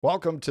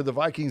Welcome to the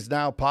Vikings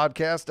Now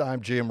podcast.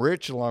 I'm Jim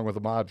Rich, along with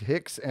Ahmad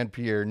Hicks and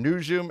Pierre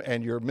Nugent,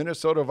 and your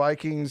Minnesota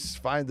Vikings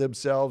find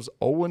themselves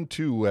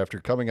 0-2 after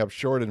coming up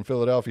short in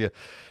Philadelphia.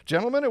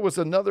 Gentlemen, it was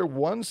another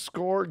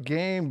one-score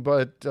game,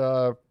 but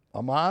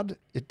Ahmad,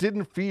 it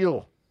didn't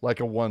feel like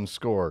a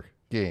one-score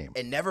game.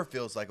 It never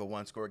feels like a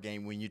one-score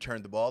game when you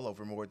turn the ball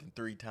over more than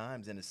 3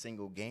 times in a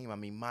single game. I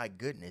mean, my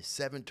goodness,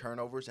 7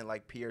 turnovers and,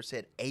 like Pierre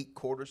said, 8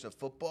 quarters of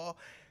football.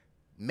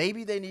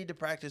 Maybe they need to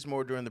practice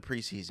more during the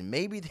preseason.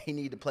 Maybe they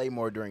need to play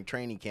more during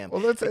training camp.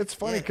 Well, it's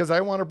funny because I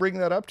want to bring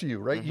that up to you,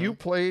 right? You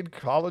played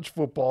college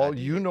football.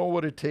 You know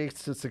what it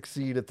takes to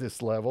succeed at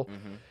this level.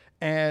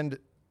 And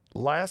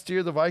last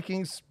year, the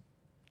Vikings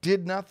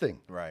did nothing.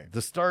 Right.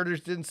 The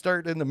starters didn't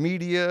start in the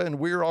media, and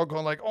we were all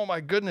going like, oh,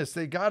 my goodness,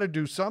 they got to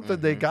do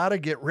something. They got to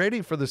get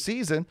ready for the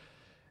season.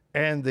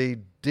 And they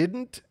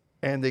didn't,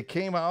 and they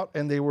came out,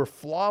 and they were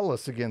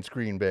flawless against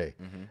Green Bay.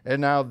 And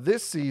now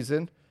this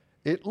season –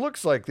 it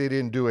looks like they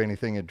didn't do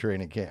anything in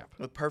training camp.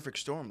 A perfect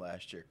storm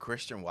last year.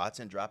 Christian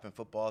Watson dropping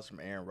footballs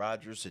from Aaron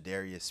Rodgers,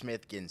 Zadarius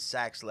Smith getting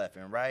sacks left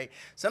and right.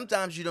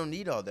 Sometimes you don't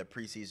need all that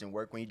preseason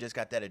work when you just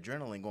got that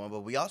adrenaline going. But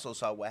we also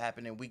saw what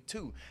happened in week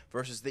 2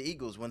 versus the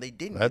Eagles when they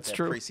didn't get that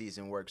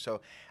preseason work. So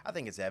I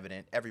think it's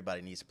evident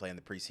everybody needs to play in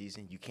the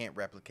preseason. You can't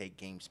replicate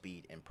game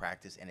speed in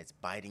practice, and it's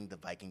biting the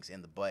Vikings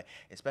in the butt,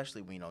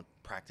 especially when you don't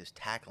practice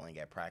tackling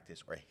at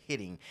practice or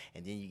hitting,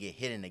 and then you get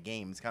hit in the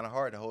game. It's kind of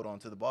hard to hold on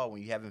to the ball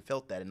when you haven't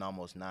felt that in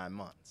almost 9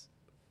 months.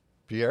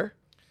 Pierre?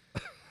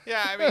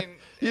 Yeah, I mean,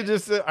 you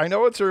just I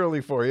know it's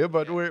early for you,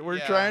 but we're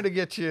trying to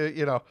get you,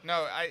 get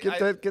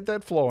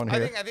that flowing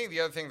here. I think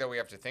the other thing that we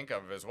have to think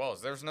of as well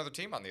is there's another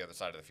team on the other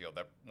side of the field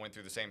that went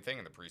through the same thing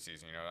in the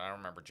preseason. I don't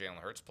remember Jalen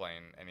Hurts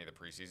playing any of the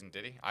preseason,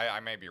 did he? I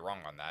may be wrong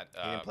on that.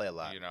 He didn't play a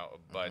lot.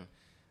 But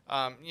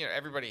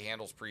everybody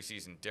handles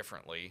preseason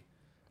differently.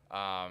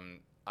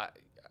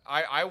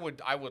 I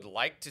would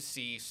like to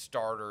see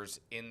starters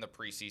in the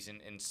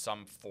preseason in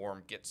some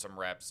form get some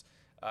reps.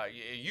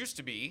 It used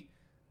to be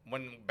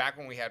back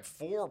when we had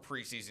 4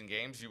 preseason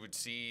games, you would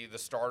see the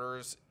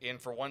starters in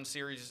for one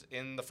series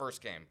in the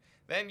first game.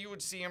 Then you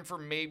would see them for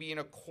maybe in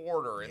a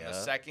quarter in the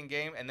second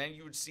game, and then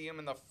you would see them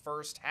in the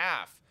first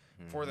half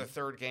for the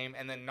third game,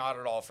 and then not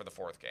at all for the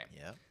fourth game.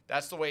 Yeah,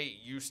 that's the way it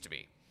used to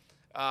be.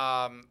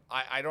 I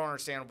don't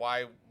understand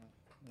why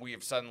we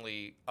have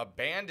suddenly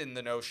abandoned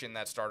the notion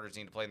that starters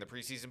need to play in the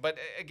preseason. But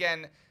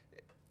again,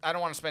 I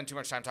don't want to spend too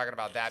much time talking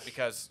about that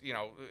because,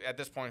 at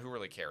this point, who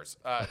really cares?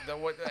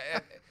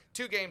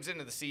 2 games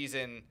into the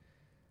season,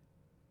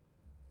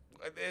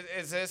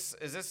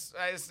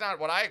 it's not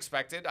what I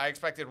expected. I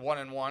expected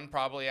 1-1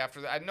 probably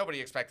after that. Nobody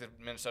expected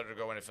Minnesota to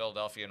go into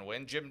Philadelphia and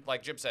win.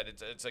 Like Jim said,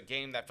 it's a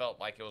game that felt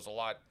like it was a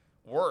lot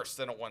worse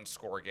than a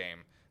one-score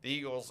game. The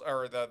Eagles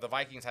or the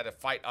Vikings had to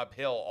fight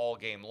uphill all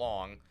game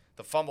long.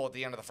 The fumble at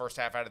the end of the first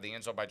half out of the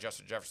end zone by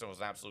Justin Jefferson was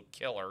an absolute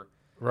killer.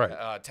 Right.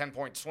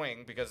 10-point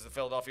swing because the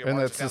Philadelphia and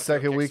that's the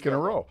second week in a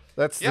row.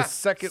 That's the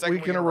second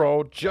week in a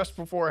row. Just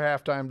before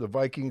halftime, the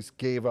Vikings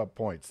gave up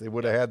points. They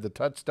would have had the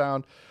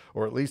touchdown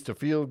or at least a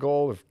field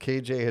goal if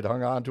KJ had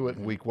hung on to it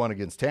in week 1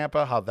 against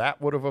Tampa. How that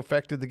would have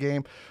affected the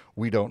game,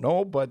 we don't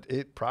know, but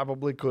it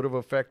probably could have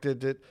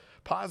affected it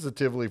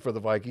positively for the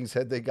Vikings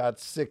had they got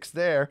 6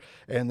 there.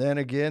 And then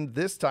again,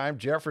 this time,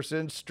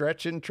 Jefferson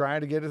stretching,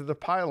 trying to get it to the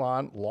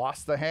pylon,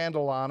 lost the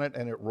handle on it,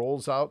 and it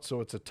rolls out,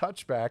 so it's a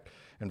touchback,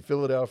 and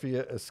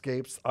Philadelphia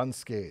escapes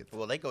unscathed.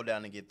 Well, they go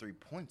down and get 3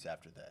 points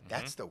after that.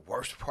 That's the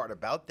worst part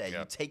about that.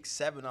 You take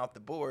 7 off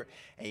the board,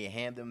 and you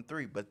hand them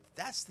 3. But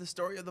that's the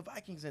story of the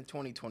Vikings in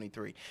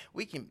 2023.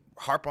 We can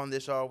harp on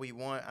this all we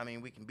want. I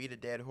mean, we can beat a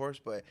dead horse,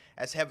 but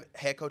as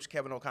head coach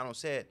Kevin O'Connell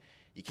said,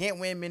 you can't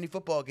win many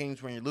football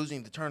games when you're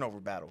losing the turnover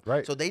battle.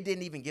 Right. So they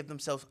didn't even give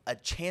themselves a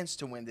chance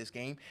to win this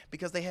game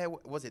because they had,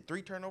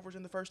 3 turnovers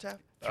in the first half?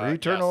 3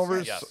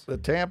 turnovers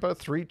at Tampa,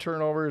 3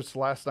 turnovers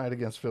last night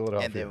against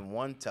Philadelphia. And then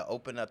 1 to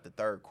open up the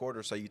third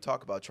quarter. So you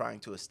talk about trying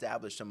to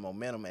establish some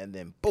momentum, and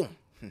then boom,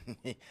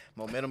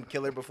 momentum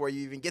killer before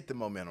you even get the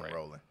momentum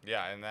rolling.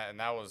 Yeah, and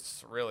that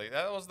was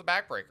the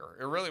backbreaker.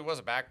 It really was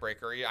a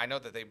backbreaker. I know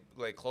that they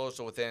closed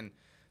to within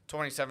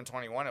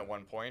 27-21 at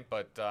one point,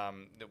 but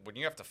when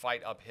you have to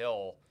fight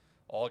uphill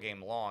all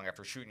game long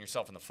after shooting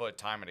yourself in the foot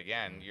time and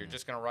again, you're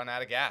just going to run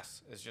out of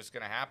gas. It's just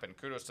going to happen.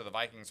 Kudos to the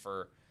Vikings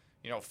for,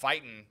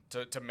 fighting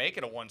to make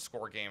it a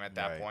one-score game at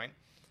that point.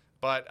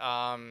 But,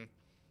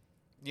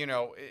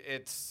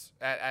 it's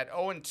at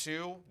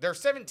 0-2. There are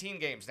 17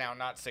 games now,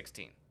 not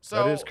 16. So,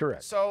 that is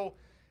correct. So,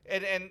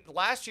 and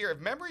last year,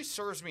 if memory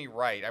serves me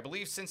right, I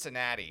believe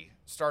Cincinnati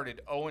started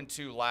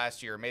 0-2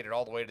 last year, made it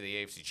all the way to the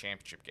AFC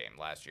Championship game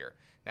last year.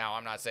 Now,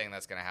 I'm not saying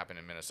that's going to happen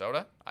in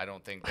Minnesota. I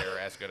don't think they're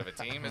as good of a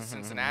team as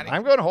Cincinnati.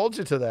 I'm going to hold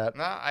you to that.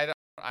 No, I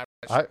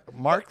don't.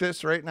 Mark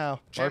this right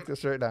now. Jim,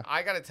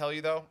 I got to tell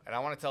you, though, and I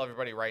want to tell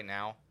everybody right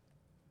now,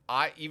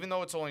 even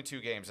though it's only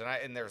 2 games,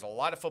 and there's a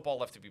lot of football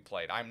left to be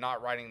played, I'm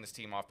not writing this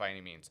team off by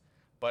any means.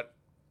 But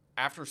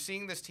after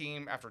seeing this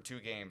team after 2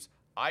 games,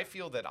 I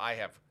feel that I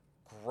have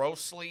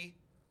grossly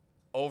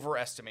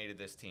overestimated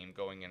this team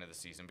going into the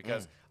season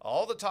because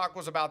all the talk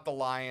was about the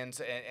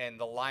Lions and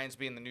the Lions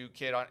being the new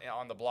kid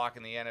on the block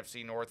in the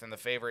NFC North and the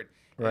favorite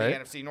in the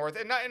NFC North.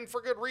 And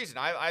for good reason.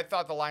 I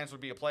thought the Lions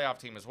would be a playoff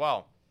team as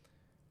well.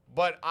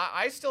 But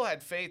I still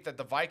had faith that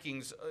the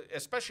Vikings,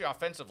 especially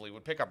offensively,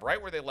 would pick up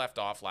right where they left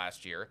off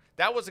last year.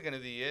 That wasn't going to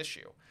be the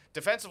issue.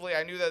 Defensively,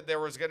 I knew that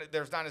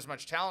there's not as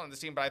much talent in this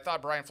team, but I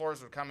thought Brian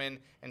Flores would come in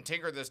and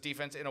tinker this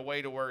defense in a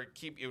way to where it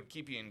would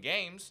keep you in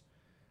games.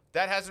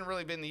 That hasn't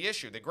really been the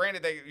issue.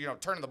 Granted,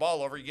 turning the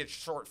ball over, you get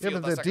short field. Yeah,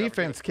 but the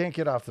defense can't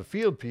get off the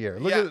field, Pierre.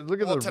 Look at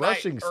the tonight,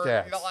 rushing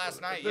stats.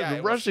 Last night,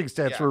 the rushing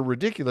stats were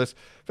ridiculous.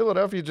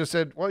 Philadelphia just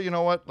said, well, you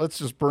know what? Let's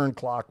just burn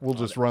clock. We'll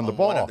just run the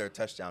ball. One of their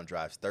touchdown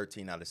drives,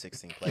 13 out of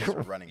 16 plays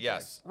were running.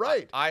 Yes,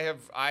 right.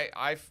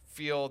 I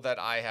feel that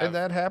I have. And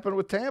that happened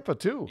with Tampa,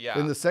 too. Yeah.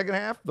 In the second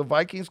half, the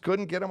Vikings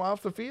couldn't get them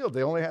off the field.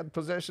 They only had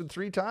possession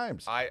 3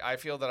 times. I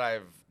feel that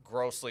I've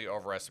grossly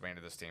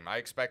overestimated this team. I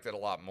expected a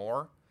lot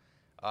more.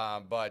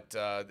 But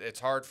it's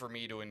hard for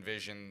me to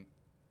envision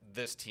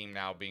this team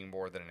now being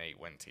more than an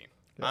 8-win team.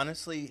 Yeah.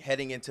 Honestly,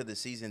 heading into the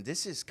season,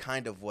 this is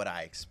kind of what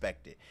I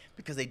expected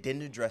because they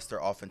didn't address their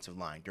offensive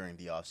line during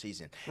the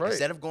offseason. Right.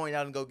 Instead of going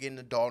out and getting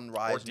the Dalton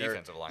Risner. Or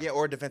defensive line. Yeah,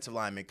 or defensive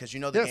lineman because the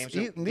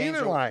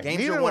neither line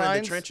are won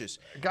in the trenches.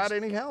 Got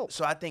any help.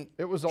 So I think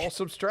it was all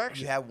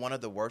subtraction. You have one of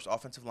the worst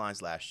offensive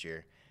lines last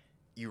year.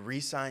 You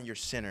re-sign your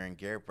center in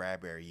Garrett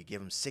Bradbury. You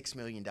give him $6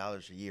 million a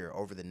year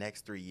over the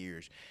next 3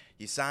 years.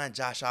 You sign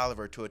Josh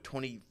Oliver to a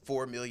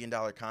 $24 million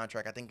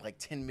contract, I think like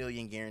 $10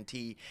 million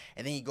guaranteed.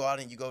 And then you go out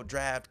and you go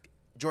draft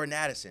Jordan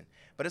Addison.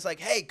 But it's like,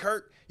 hey,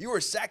 Kirk, you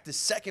were sacked the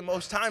second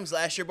most times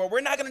last year, but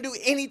we're not going to do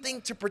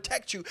anything to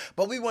protect you,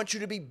 but we want you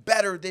to be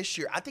better this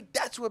year. I think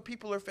that's what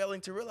people are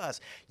failing to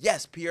realize.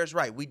 Yes, Pierre's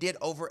right. We did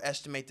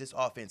overestimate this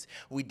offense.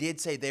 We did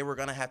say they were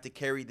going to have to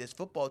carry this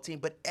football team,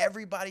 but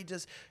everybody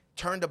just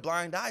turned a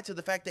blind eye to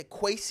the fact that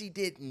Kwesi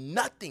did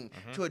nothing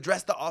to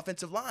address the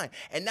offensive line.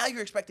 And now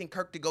you're expecting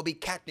Kirk to go be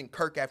Captain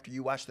Kirk after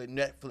you watch the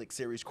Netflix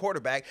series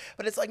Quarterback.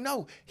 But it's like,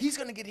 no, he's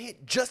going to get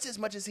hit just as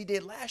much as he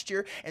did last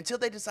year until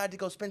they decide to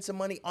go spend some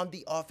money on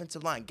the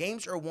offensive line.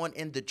 Games are won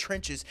in the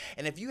trenches.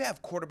 And if you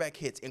have quarterback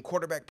hits and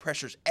quarterback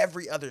pressures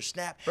every other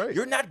snap,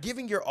 you're not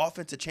giving your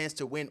offense a chance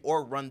to win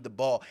or run the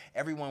ball.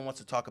 Everyone wants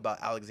to talk about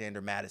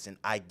Alexander Mattison.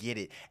 I get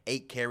it.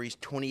 8 carries,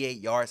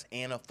 28 yards,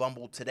 and a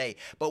fumble today.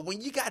 But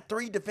when you got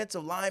 3 defensive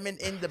linemen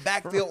in the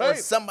backfield or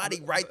somebody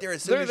right there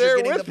as soon as you're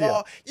getting the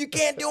ball, you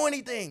can't do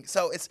anything.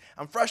 So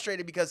I'm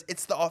frustrated because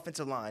it's the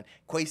offensive line.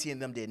 Kwesi and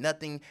them did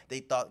nothing. They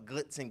thought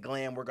glitz and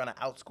glam, we're going to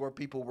outscore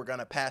people, we're going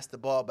to pass the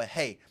ball. But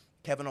hey,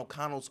 Kevin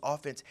O'Connell's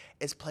offense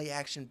is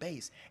play-action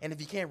based. And if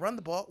you can't run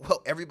the ball,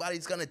 well,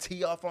 everybody's going to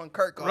tee off on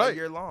Kirk all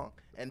year long.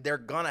 And they're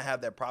going to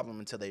have that problem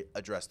until they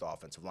address the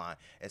offensive line,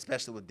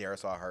 especially with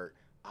Darisaw hurt.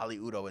 Ali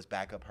Udoh is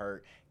backup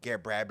hurt.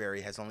 Garrett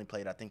Bradbury has only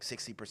played, I think,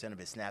 60% of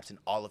his snaps in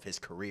all of his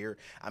career.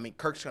 I mean,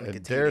 Kirk's going to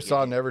continue.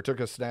 Darisaw never took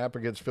a snap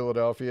against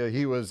Philadelphia.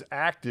 He was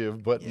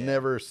active, but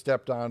never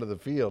stepped onto the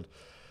field.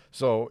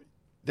 So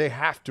they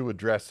have to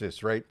address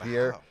this, right,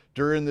 Pierre? Wow.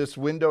 During this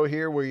window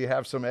here where you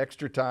have some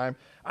extra time,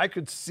 I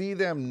could see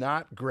them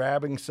not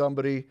grabbing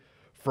somebody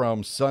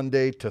from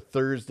Sunday to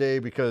Thursday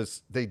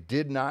because they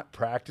did not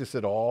practice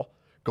at all.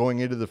 Going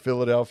into the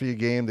Philadelphia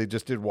game, they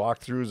just did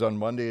walkthroughs on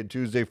Monday and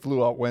Tuesday,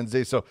 flew out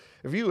Wednesday. So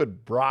if you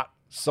had brought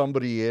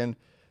somebody in,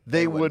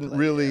 they wouldn't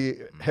really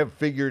have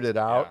figured it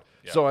out.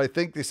 Yeah. So I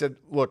think they said,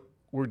 look,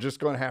 we're just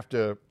going to have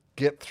to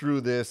get through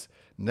this.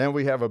 And then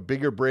we have a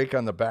bigger break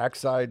on the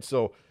backside.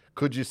 So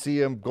could you see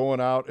him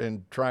going out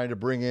and trying to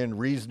bring in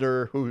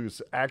Reisner,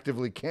 who's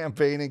actively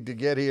campaigning to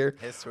get here?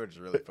 His switch is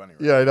really funny.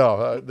 Right? Yeah, I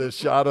know. The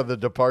shot of the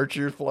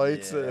departure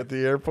flights at the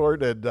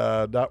airport and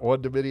not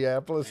one to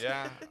Minneapolis.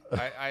 Yeah,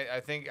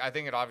 I think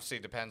it obviously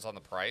depends on the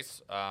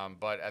price,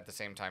 but at the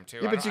same time,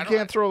 too. Yeah, but you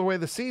can't throw away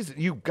the season.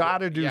 You got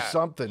to do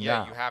something now.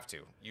 Yeah, you have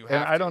to.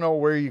 And I don't know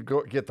where you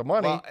get the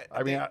money. Well,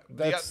 I mean,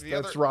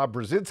 that's Rob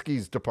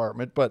Brzezinski's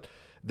department, but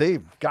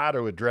they've got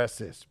to address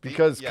this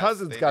because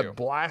Cousins got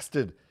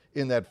blasted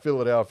in that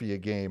Philadelphia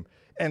game,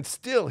 and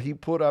still he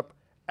put up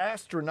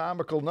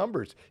astronomical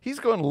numbers. He's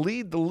going to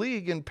lead the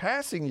league in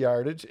passing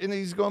yardage, and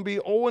he's going to be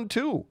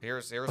 0-2.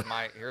 Here's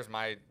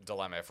my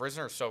dilemma. If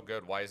Risner's so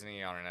good, why isn't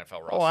he on an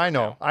NFL roster? Oh, I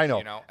know.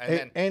 You know?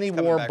 And any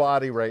warm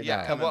body right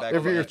now.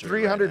 If you're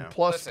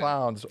 300-plus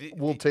pounds,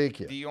 we'll take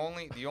you. The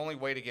only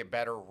way to get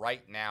better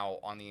right now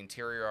on the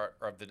interior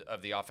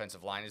of the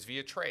offensive line is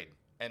via trade.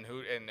 And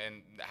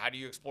how do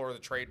you explore the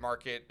trade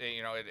market?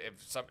 You know,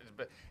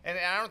 and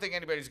I don't think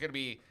anybody's going to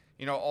be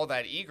all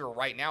that eager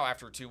right now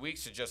after 2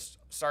 weeks to just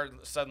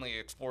suddenly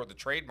explore the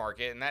trade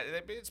market. And that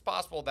it's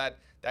possible that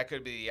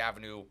could be the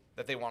avenue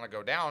that they want to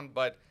go down.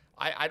 But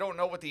I don't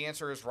know what the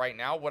answer is right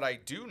now. What I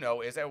do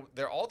know is that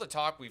they're all the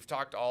talk we've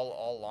talked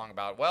all along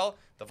about. Well,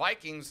 the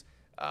Vikings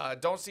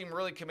don't seem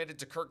really committed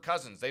to Kirk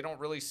Cousins. They don't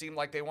really seem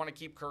like they want to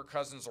keep Kirk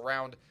Cousins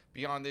around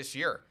beyond this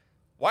year.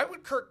 Why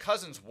would Kirk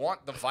Cousins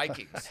want the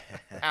Vikings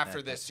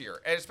after this year,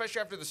 and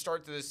especially after the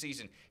start of this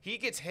season? He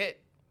gets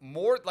hit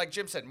more, like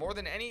Jim said, more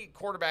than any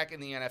quarterback in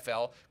the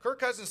NFL. Kirk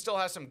Cousins still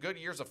has some good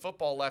years of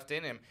football left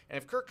in him, and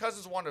if Kirk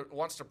Cousins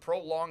wants to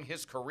prolong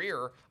his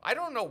career, I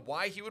don't know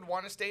why he would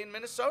want to stay in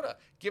Minnesota,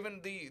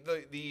 given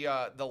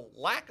the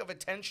lack of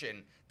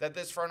attention that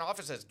this front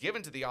office has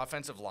given to the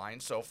offensive line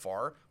so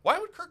far. Why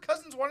would Kirk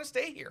Cousins want to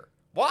stay here?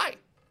 Why?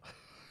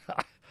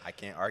 I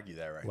can't argue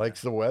that right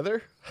Likes the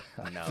weather?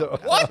 No,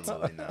 What?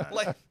 absolutely not.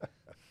 Like,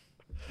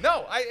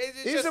 no,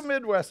 He's a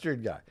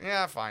Midwestern guy.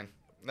 Yeah, fine.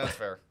 That's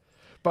fair.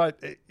 But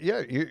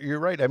yeah, you're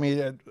right. I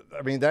mean,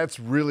 that's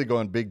really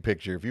going big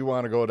picture. If you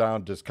want to go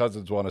down, does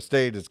Cousins want to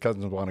stay? Does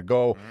Cousins want to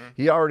go? Mm-hmm.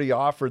 He already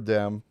offered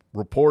them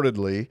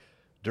reportedly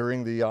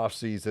during the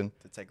offseason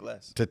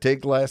to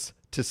take less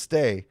to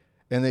stay,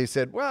 and they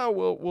said, "Well,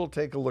 we'll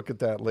take a look at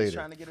that later." He's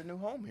trying to get a new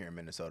home here in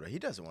Minnesota. He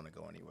doesn't want to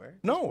go anywhere.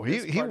 No,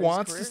 he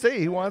wants to stay.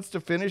 He wants to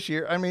finish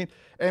here. I mean,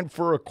 and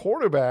for a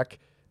quarterback,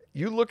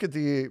 don't look at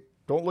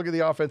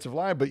the offensive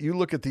line, but you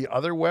look at the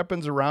other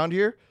weapons around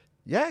here.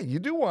 Yeah, you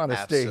do want to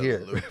stay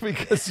here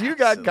because you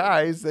got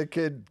guys that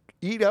could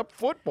eat up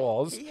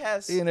footballs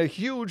in a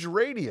huge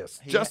radius.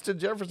 Justin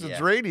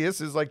Jefferson's radius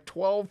is like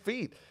 12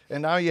 feet.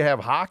 And now you have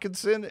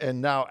Hawkinson,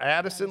 and now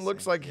Addison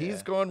looks like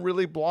he's going to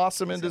really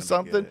blossom into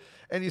something.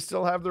 And you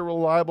still have the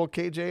reliable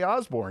KJ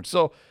Osborne.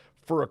 So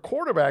for a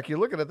quarterback, you're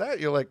looking at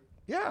that, you're like,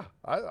 yeah,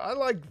 I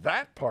like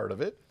that part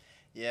of it.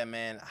 Yeah,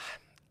 man.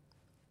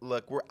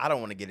 Look, I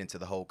don't want to get into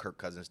the whole Kirk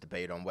Cousins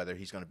debate on whether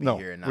he's going to be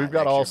here or not. We've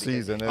got all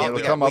season, and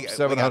it'll come up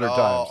 700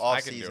 times. All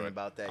season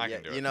about that.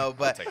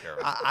 But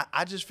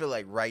I just feel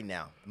like right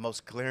now, the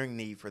most glaring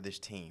need for this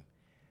team,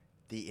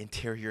 the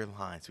interior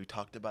lines. We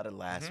talked about it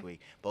last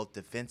week, both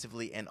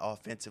defensively and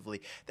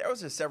offensively. There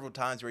was several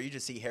times where you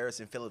just see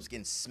Harrison Phillips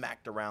getting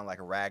smacked around like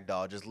a rag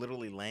doll, just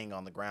literally laying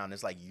on the ground.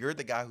 It's like you're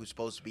the guy who's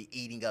supposed to be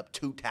eating up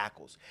 2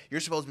 tackles. You're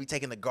supposed to be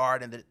taking the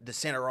guard and the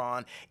center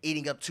on,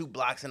 eating up 2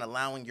 blocks and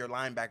allowing your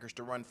linebackers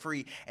to run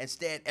free.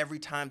 Instead, every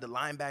time the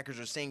linebackers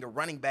are seeing a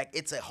running back,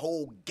 it's a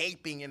hole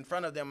gaping in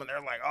front of them, and they're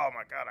like, oh,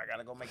 my God, I got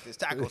to go make this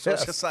tackle. So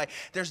it's just like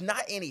there's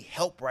not any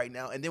help right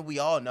now. And then we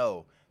all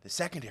know the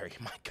secondary,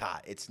 my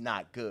God, it's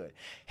not good.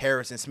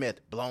 Harrison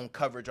Smith, blown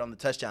coverage on the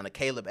touchdown.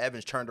 Caleb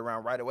Evans turned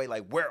around right away.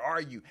 Like, where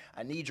are you?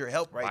 I need your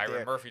help there.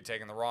 Byron Murphy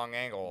taking the wrong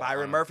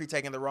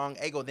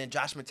angle. Then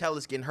Josh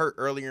Metellus getting hurt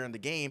earlier in the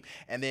game.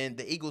 And then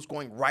the Eagles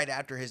going right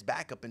after his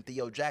backup in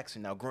Theo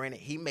Jackson. Now,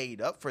 granted, he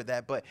made up for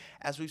that. But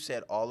as we've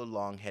said all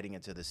along heading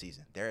into the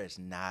season, there is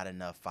not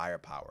enough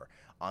firepower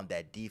on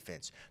that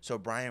defense. So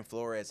Brian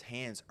Flores'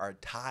 hands are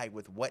tied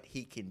with what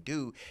he can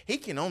do. He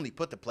can only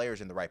put the players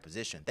in the right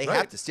position. They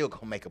have to still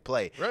go make a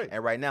play. Right.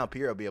 And right now,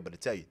 Pierre will be able to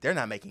tell you, they're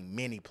not making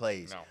many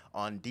plays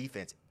on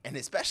defense. And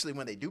especially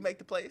when they do make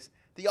the plays,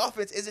 the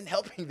offense isn't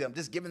helping them,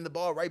 just giving the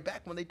ball right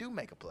back when they do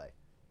make a play.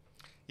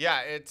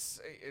 Yeah,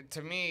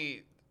 to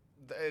me,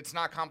 it's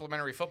not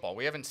complimentary football.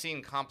 We haven't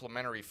seen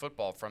complimentary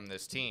football from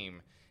this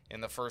team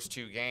in the first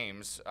 2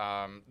 games.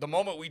 The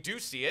moment we do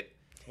see it,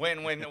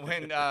 when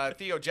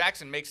Theo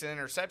Jackson makes an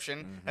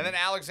interception, and then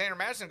Alexander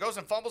Madison goes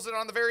and fumbles it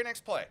on the very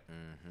next play.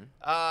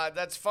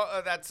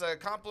 That's a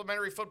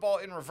complimentary football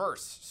in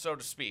reverse, so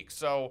to speak.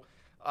 So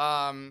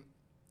I'm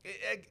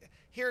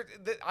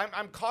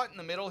caught in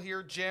the middle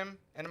here, Jim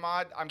and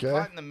Ahmad. I'm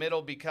caught in the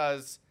middle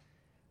because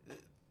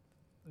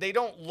they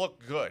don't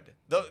look good.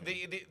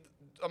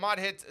 Ahmad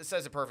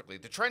says it perfectly.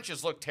 The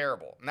trenches look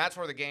terrible, and that's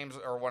where the games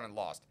are won and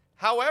lost.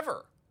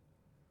 However,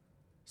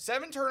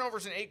 7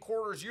 turnovers in 8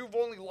 quarters. You've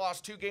only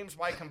lost 2 games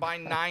by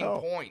combined 9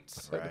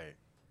 points.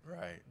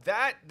 Right.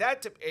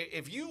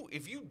 If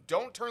you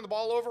don't turn the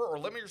ball over or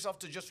limit yourself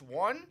to just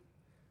 1,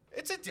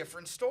 it's a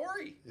different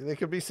story. They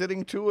could be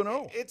sitting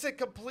 2-0. It's a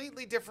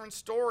completely different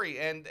story.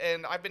 And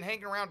I've been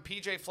hanging around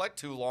PJ Fleck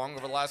too long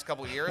over the last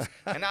couple of years,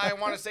 and now I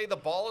want to say the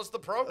ball is the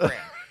program.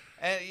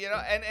 And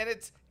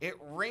it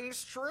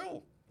rings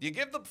true. You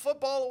give the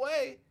football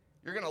away,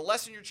 you're going to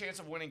lessen your chance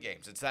of winning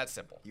games. It's that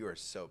simple. You are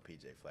so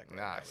PJ Fleck. He's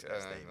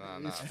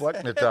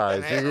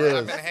Flecknetized. He is.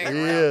 I've been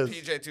hanging around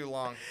PJ too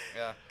long.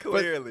 Yeah,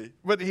 clearly.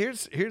 But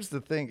here's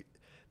the thing.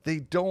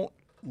 They don't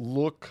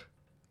look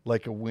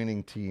like a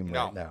winning team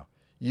right now.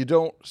 You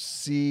don't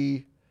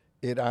see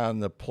it on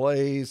the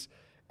plays.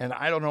 And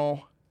I don't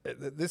know.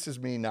 This is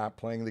me not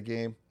playing the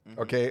game.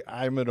 Okay,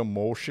 I'm an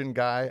emotion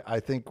guy.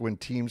 I think when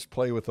teams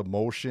play with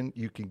emotion,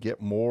 you can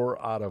get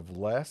more out of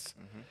less.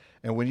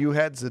 And when you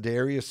had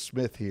Zadarius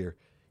Smith here,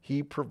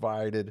 he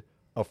provided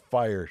a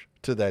fire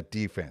to that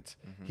defense.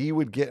 He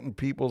would get in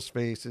people's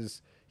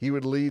faces. He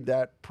would lead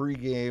that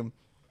pregame.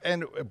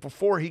 And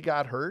before he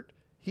got hurt,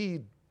 he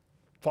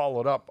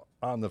followed up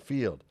on the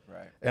field.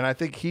 Right. And I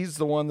think he's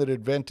the one that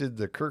invented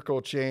the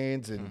Kirko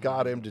chains and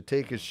got him to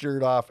take his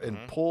shirt off and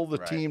pull the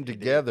team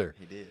together.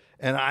 He did.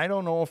 And I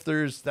don't know if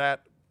there's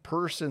that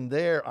person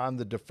there on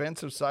the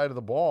defensive side of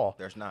the ball.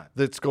 There's not.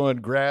 That's going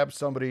to grab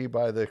somebody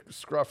by the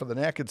scruff of the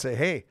neck and say,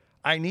 hey,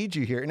 I need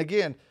you here. And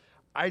again,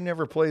 I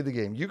never play the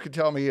game. You could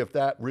tell me if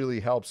that really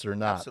helps or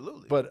not.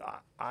 Absolutely.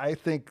 But I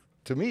think,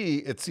 to me,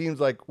 it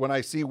seems like when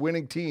I see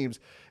winning teams,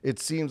 it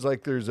seems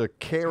like there's a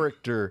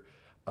character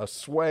a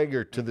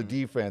swagger to the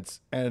defense,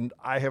 and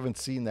I haven't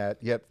seen that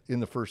yet in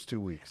the first 2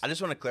 weeks. I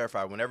just want to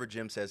clarify, whenever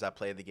Jim says I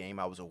played the game,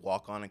 I was a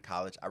walk-on in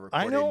college. I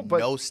recorded know,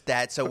 but no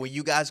stats. So when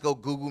you guys go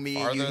Google me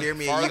and you hear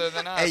me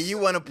and you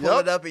want to pull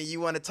it up and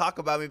you want to talk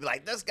about me, be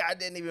like, this guy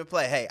didn't even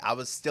play. Hey, I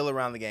was still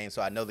around the game,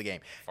 so I know the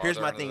game. Here's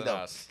my thing,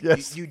 though.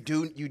 Yes. You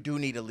do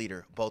need a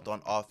leader, both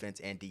on offense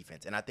and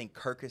defense. And I think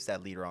Kirk is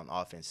that leader on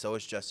offense. So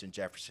is Justin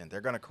Jefferson.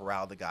 They're going to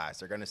corral the guys.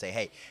 They're going to say,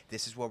 hey,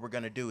 this is what we're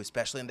going to do,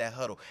 especially in that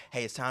huddle.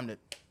 Hey, it's time to,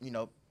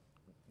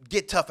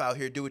 get tough out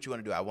here. Do what you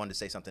want to do. I wanted to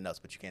say something else,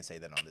 but you can't say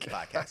that on this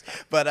podcast.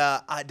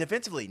 But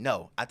defensively,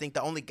 no. I think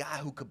the only guy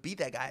who could be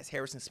that guy is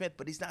Harrison Smith,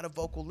 but he's not a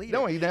vocal leader.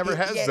 No, he never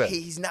has been.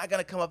 He's not going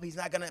to come up. He's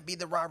not going to be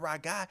the rah-rah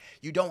guy.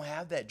 You don't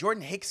have that.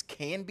 Jordan Hicks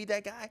can be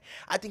that guy.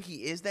 I think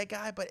he is that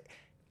guy, but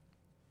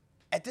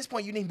at this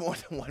point, you need more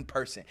than one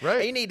person. Right.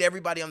 And you need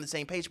everybody on the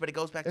same page, but it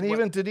goes back to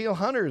even Daniil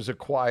Hunter is a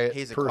quiet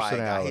he's a personality.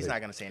 quiet guy. He's not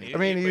going to say anything. I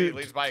mean, he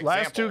leads by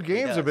last example. 2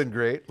 games have been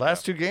great.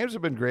 Last Yeah. 2 games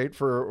have been great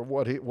for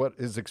what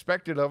is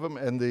expected of him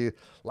and the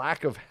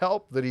lack of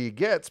help that he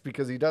gets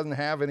because he doesn't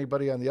have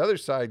anybody on the other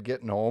side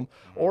getting home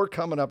or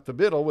coming up the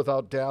middle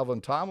without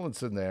Dalvin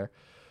Tomlinson there.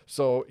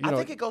 So, I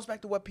think it goes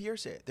back to what Pierre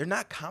said. They're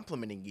not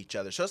complimenting each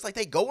other. So it's like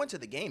they go into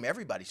the game,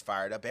 everybody's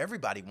fired up,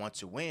 everybody wants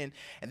to win,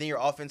 and then your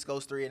offense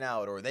goes 3 and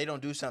out, or they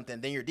don't do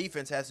something, then your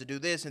defense has to do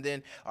this, and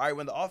then, all right,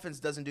 when the offense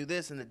doesn't do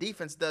this and the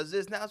defense does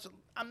this, now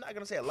I'm not going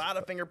to say a lot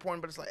of finger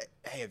pointing, but it's like,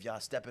 hey, if y'all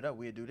step it up,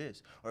 we'll do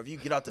this. Or if you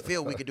get off the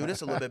field, we could do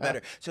this a little bit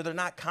better. So they're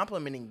not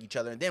complimenting each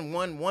other. And then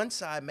one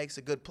side makes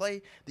a good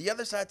play, the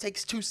other side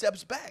takes 2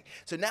 steps back.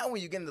 So now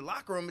when you get in the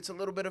locker room, it's a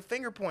little bit of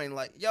finger pointing,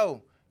 like,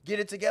 yo, get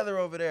it together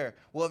over there.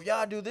 Well, if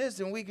y'all do this,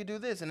 then we could do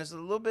this. And it's a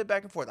little bit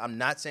back and forth. I'm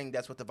not saying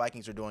that's what the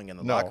Vikings are doing in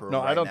the locker room.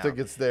 No, I don't think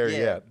it's there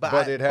yet.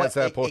 But it has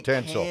that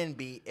potential. It can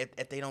be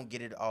if they don't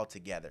get it all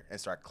together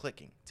and start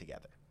clicking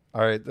together.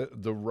 All right,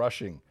 the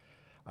rushing.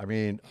 I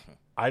mean,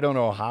 I don't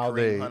know how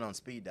Kareem Hunt on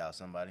speed dial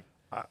somebody.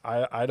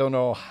 I don't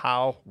know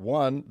how,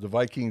 the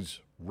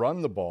Vikings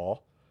run the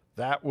ball.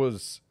 That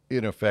was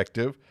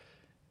ineffective.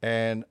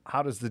 And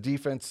how does the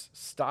defense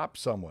stop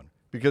someone?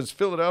 Because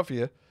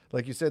Philadelphia,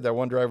 like you said, that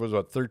one drive was,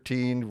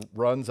 13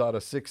 runs out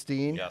of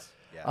 16? Yes.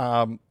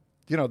 Yeah.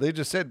 They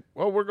just said,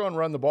 well, we're going to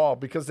run the ball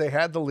because they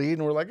had the lead,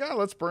 and we're like,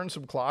 let's burn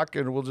some clock,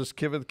 and we'll just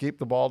keep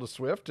the ball to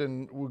Swift,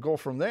 and we'll go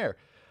from there.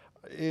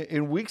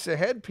 In weeks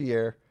ahead,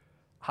 Pierre,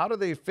 how do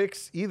they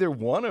fix either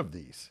one of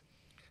these?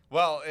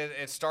 Well,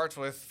 it starts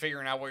with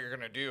figuring out what you're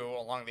going to do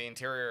along the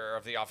interior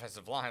of the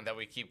offensive line that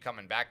we keep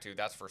coming back to.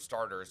 That's for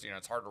starters.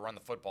 It's hard to run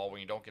the football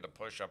when you don't get a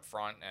push up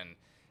front and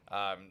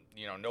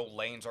no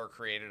lanes are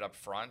created up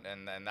front,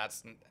 and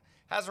that's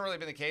hasn't really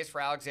been the case for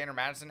Alexander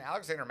Mattison.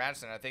 Alexander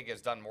Mattison, I think, has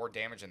done more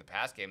damage in the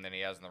pass game than he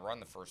has in the run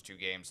the first 2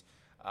 games.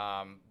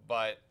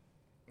 But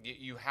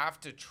you have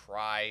to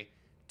try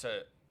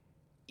to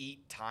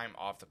eat time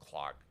off the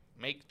clock,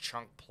 make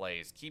chunk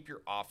plays, keep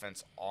your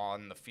offense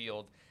on the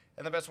field.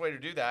 And the best way to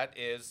do that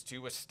is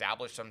to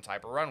establish some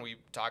type of run. We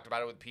talked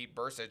about it with Pete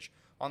Bursich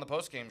on the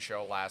postgame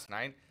show last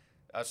night.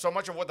 So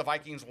much of what the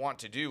Vikings want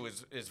to do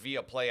is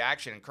via play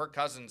action, and Kirk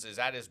Cousins is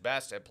at his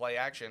best at play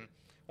action.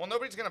 Well,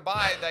 nobody's going to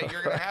buy that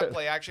you're going to have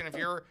play action if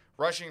you're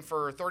rushing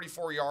for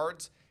 34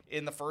 yards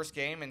in the first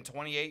game and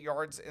 28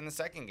 yards in the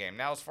second game.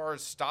 Now, as far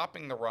as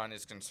stopping the run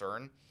is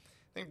concerned,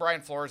 I think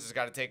Brian Flores has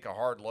got to take a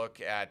hard look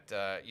at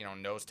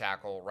nose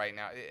tackle right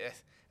now.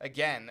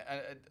 Again,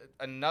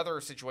 another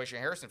situation.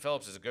 Harrison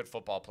Phillips is a good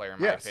football player,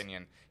 in my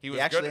opinion. He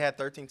actually had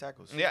 13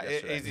 tackles. Yeah,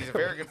 he's a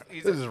very good.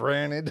 This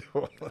ran into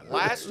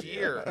last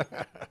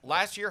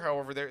year,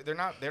 however,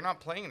 they're not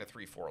playing in a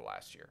 3-4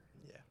 last year.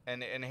 Yeah,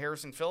 and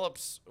Harrison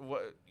Phillips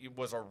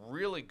was a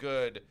really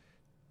good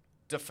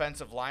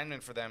defensive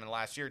lineman for them in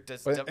last year.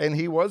 And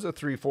he was a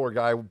 3-4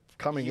 guy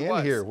coming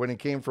in here when he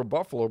came from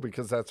Buffalo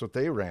because that's what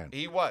they ran.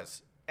 He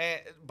was,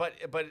 but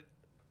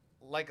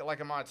like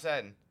Ahmad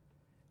said.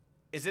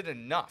 Is it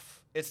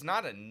enough? It's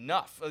not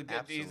enough.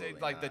 Absolutely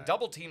like not. the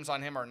double teams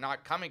on him are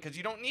not coming because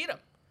you don't need them.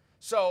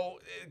 So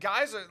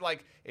guys are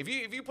like, if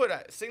you put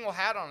a single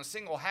hat on a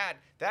single hat,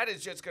 that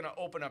is just going to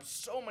open up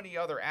so many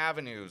other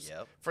avenues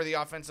for the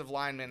offensive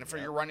linemen and for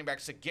your running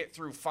backs to get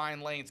through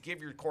fine lanes,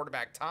 give your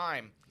quarterback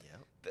time.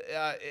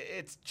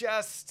 It's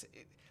just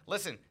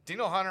listen.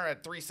 Daniil Hunter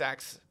had 3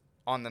 sacks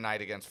on the night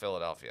against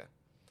Philadelphia,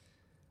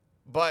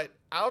 but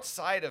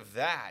outside of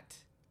that,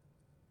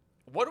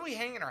 what are we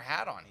hanging our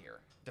hat on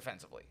here?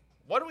 Defensively,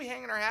 what are we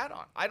hanging our hat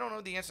on? I don't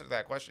know the answer to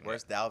that question.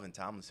 Where's Dalvin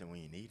Tomlinson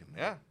when you need him?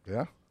 Man?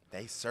 Yeah.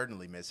 They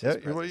certainly miss his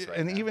presence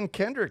right now. Even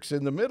Kendricks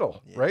in the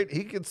middle, right?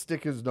 He can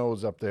stick his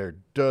nose up there.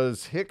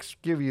 Does Hicks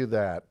give you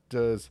that?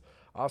 Does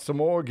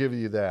Asamoah give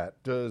you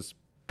that? Does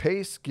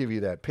Pace give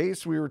you that?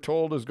 Pace, we were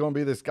told, is going to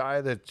be this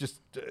guy that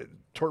just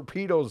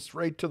torpedoes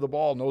right to the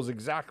ball, knows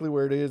exactly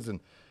where it is,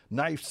 and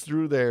knifes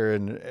through there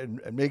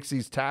and makes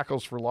these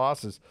tackles for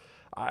losses.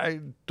 I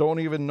don't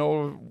even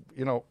know,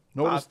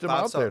 noticed him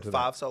out there today.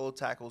 5 solo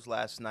tackles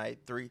last night.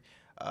 3.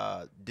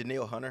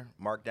 Daniil Hunter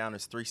marked down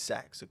as 3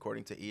 sacks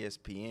according to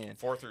ESPN.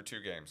 4 through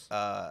 2 games.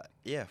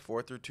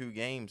 4 through 2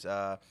 games.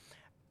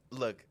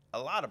 Look, a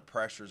lot of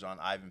pressures on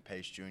Ivan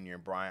Pace Jr.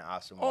 and Brian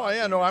Asamoah. Oh,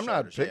 yeah, no, I'm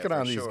not picking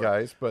on these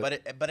guys. But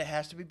it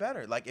has to be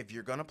better. Like, if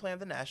you're going to play in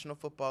the National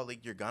Football League,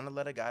 you're going to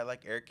let a guy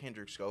like Eric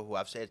Hendricks go, who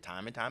I've said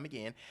time and time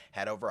again,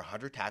 had over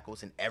 100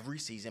 tackles in every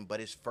season, but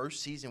his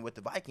first season with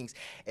the Vikings.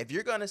 If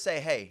you're going to say,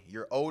 hey,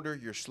 you're older,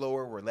 you're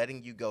slower, we're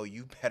letting you go,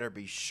 you better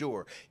be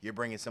sure you're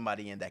bringing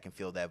somebody in that can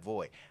fill that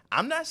void.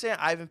 I'm not saying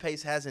Ivan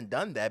Pace hasn't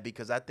done that,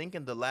 because I think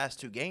in the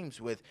last 2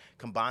 games with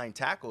combined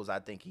tackles, I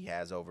think he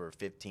has over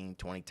 15,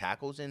 20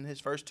 tackles in his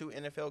first 2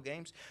 NFL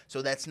games.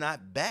 So that's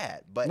not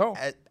bad. But no.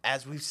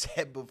 as we've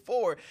said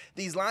before,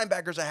 these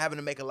linebackers are having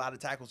to make a lot of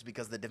tackles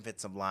because the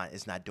defensive line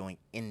is not doing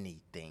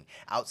anything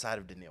outside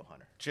of Danielle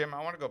Hunter. Jim,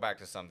 I want to go back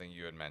to something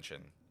you had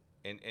mentioned.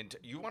 And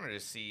you wanted to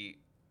see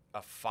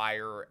a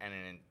fire and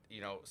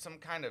some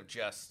kind of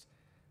just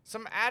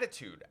some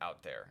attitude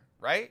out there,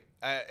 right?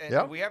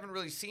 And we haven't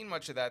really seen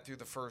much of that through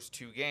the first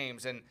 2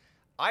 games. And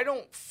I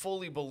don't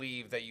fully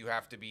believe that you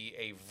have to be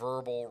a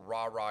verbal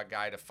rah-rah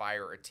guy to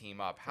fire a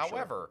team up.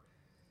 However,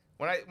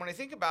 when I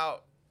think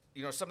about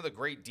some of the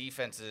great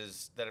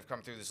defenses that have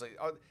come through this league,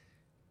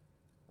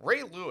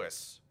 Ray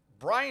Lewis,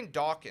 Brian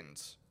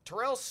Dawkins,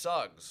 Terrell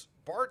Suggs,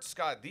 Bart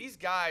Scott, these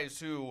guys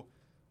who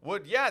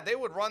would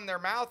run their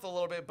mouth a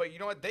little bit, but you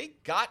know what? They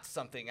got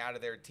something out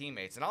of their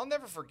teammates. And I'll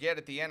never forget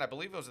at the end, I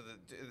believe it was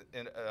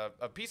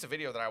a piece of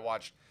video that I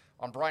watched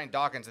on Brian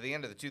Dawkins at the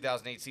end of the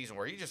 2008 season,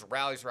 where he just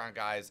rallies around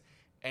guys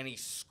and he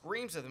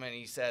screams at them and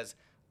he says,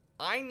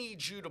 I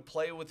need you to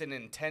play with an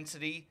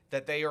intensity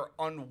that they are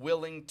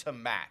unwilling to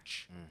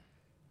match.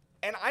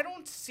 And I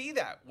don't see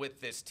that with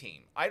this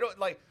team. I don't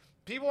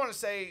people want to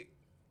say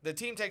the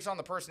team takes on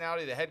the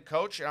personality of the head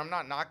coach, and I'm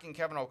not knocking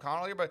Kevin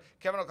O'Connell here, but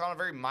Kevin O'Connell, a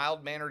very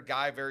mild-mannered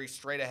guy, very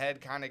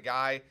straight-ahead kind of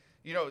guy,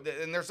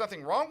 and there's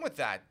nothing wrong with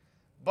that.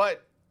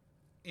 But,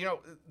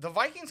 the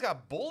Vikings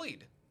got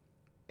bullied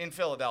in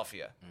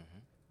Philadelphia.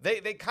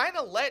 Mm-hmm. They kind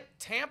of let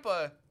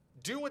Tampa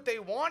do what they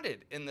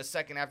wanted in the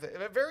second half.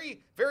 A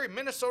very, very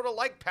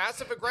Minnesota-like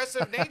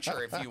passive-aggressive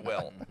nature, if you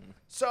will.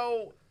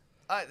 So,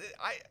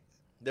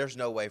 there's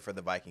no way for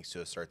the Vikings to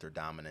assert their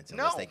dominance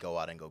unless they go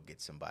out and go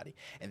get somebody.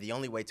 And the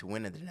only way to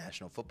win in the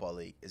National Football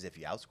League is if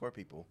you outscore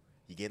people,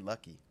 you get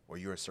lucky, or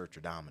you assert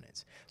your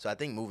dominance. So I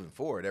think moving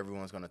forward,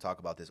 everyone's going to talk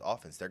about this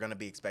offense. They're going to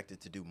be expected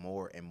to do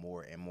more and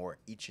more and more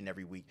each and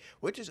every week,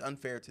 which is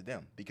unfair to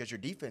them because your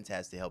defense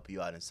has to help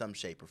you out in some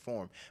shape or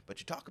form.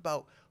 But you talk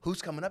about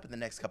who's coming up in the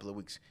next couple of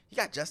weeks. You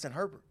got Justin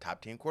Herbert, top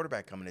 10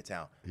 quarterback coming to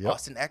town. Yep.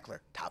 Austin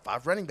Eckler, top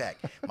 5 running back.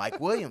 Mike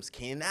Williams,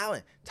 Keenan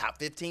Allen, top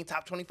 15,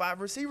 top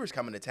 25 receivers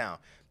coming to town.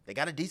 They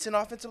got a decent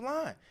offensive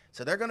line,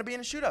 so they're going to be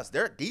in the shootouts.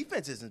 Their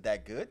defense isn't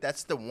that good.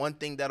 That's the one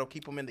thing that'll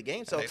keep them in the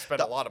game. So they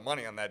spent a lot of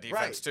money on that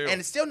defense, too. And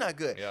it's still not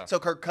good. Yeah. So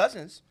Kirk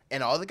Cousins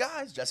and all the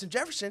guys, Justin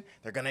Jefferson,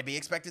 they're going to be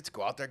expected to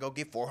go out there, go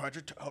get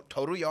 400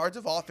 total yards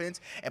of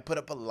offense and put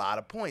up a lot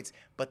of points.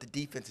 But the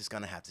defense is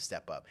going to have to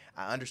step up.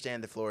 I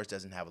understand that Flores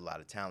doesn't have a lot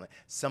of talent.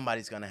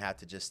 Somebody's going to have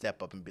to just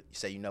step up and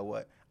say, you know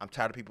what? I'm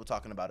tired of people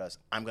talking about us.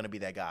 I'm going to be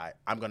that guy.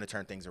 I'm going to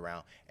turn things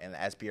around. And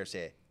as Pierre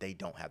said, they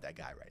don't have that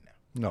guy right now.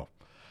 No.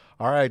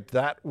 All right,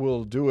 that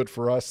will do it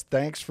for us.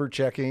 Thanks for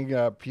checking,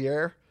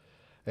 Pierre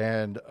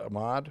and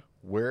Ahmad.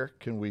 Where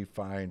can we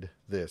find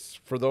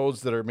this? For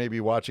those that are maybe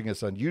watching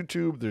us on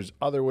YouTube, there's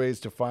other ways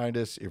to find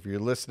us. If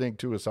you're listening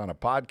to us on a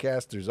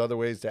podcast, there's other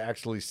ways to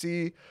actually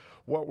see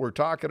what we're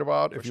talking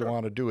about if you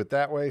want to do it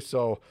that way.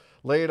 So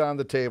lay it on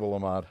the table,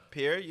 Ahmad.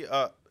 Pierre,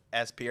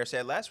 as Pierre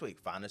said last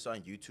week, find us on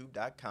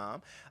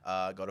YouTube.com.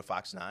 Go to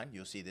Fox 9.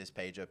 You'll see this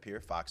page up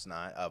here, Fox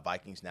 9,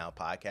 Vikings Now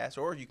podcast.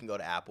 Or you can go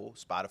to Apple,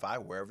 Spotify,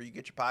 wherever you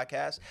get your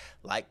podcasts.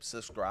 Like,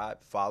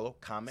 subscribe, follow,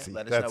 comment.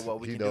 Let us know what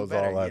we can do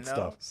better. All that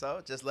stuff.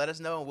 So just let us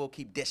know, and we'll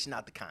keep dishing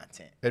out the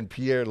content. And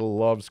Pierre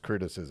loves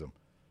criticism.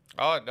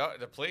 Oh, no,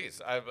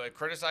 please.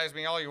 Criticize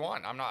me all you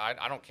want.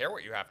 I don't care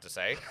what you have to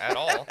say at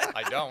all.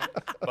 I don't.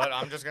 But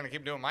I'm just going to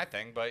keep doing my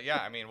thing. But, yeah,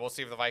 I mean, we'll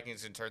see if the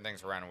Vikings can turn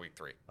things around in week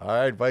 3. All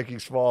right,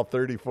 Vikings fall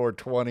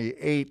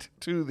 34-28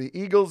 to the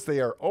Eagles. They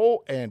are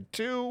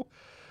 0-2,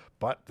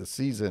 but the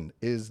season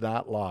is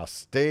not lost.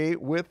 Stay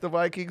with the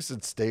Vikings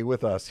and stay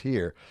with us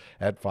here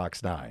at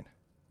Fox 9.